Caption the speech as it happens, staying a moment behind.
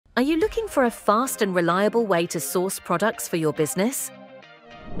Are you looking for a fast and reliable way to source products for your business?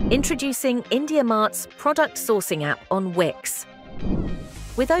 Introducing IndiaMART's product sourcing app on Wix.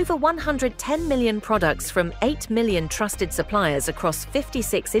 With over 110 million products from 8 million trusted suppliers across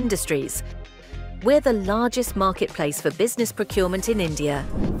 56 industries, we're the largest marketplace for business procurement in India,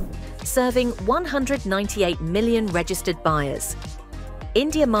 serving 198 million registered buyers.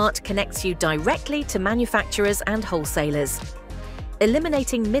 IndiaMART connects you directly to manufacturers and wholesalers,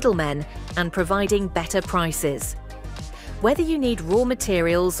 eliminating middlemen and providing better prices. Whether you need raw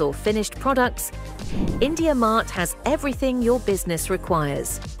materials or finished products, IndiaMART has everything your business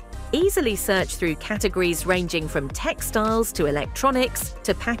requires. Easily search through categories ranging from textiles to electronics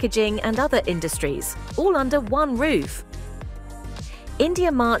to packaging and other industries, all under one roof.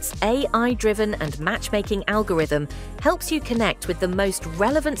 IndiaMART's AI-driven and matchmaking algorithm helps you connect with the most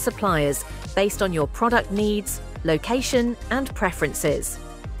relevant suppliers based on your product needs, location, and preferences.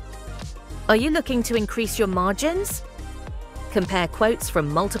 Are you looking to increase your margins? Compare quotes from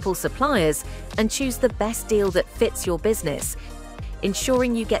multiple suppliers and choose the best deal that fits your business,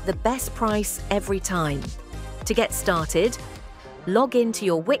 ensuring you get the best price every time. To get started, log into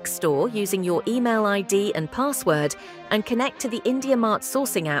your Wix store using your email ID and password and connect to the IndiaMART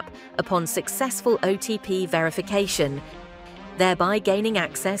sourcing app upon successful OTP verification, thereby gaining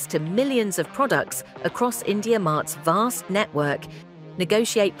access to millions of products across IndiaMART's vast network.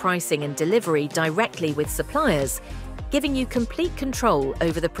 Negotiate pricing and delivery directly with suppliers, giving you complete control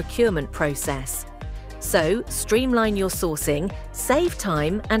over the procurement process. So, streamline your sourcing, save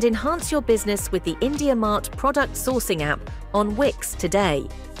time, and enhance your business with the IndiaMART product sourcing app on Wix today.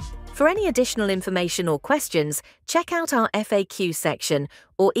 For any additional information or questions, check out our FAQ section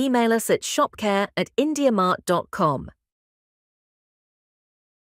or email us at shopcare@indiamart.com.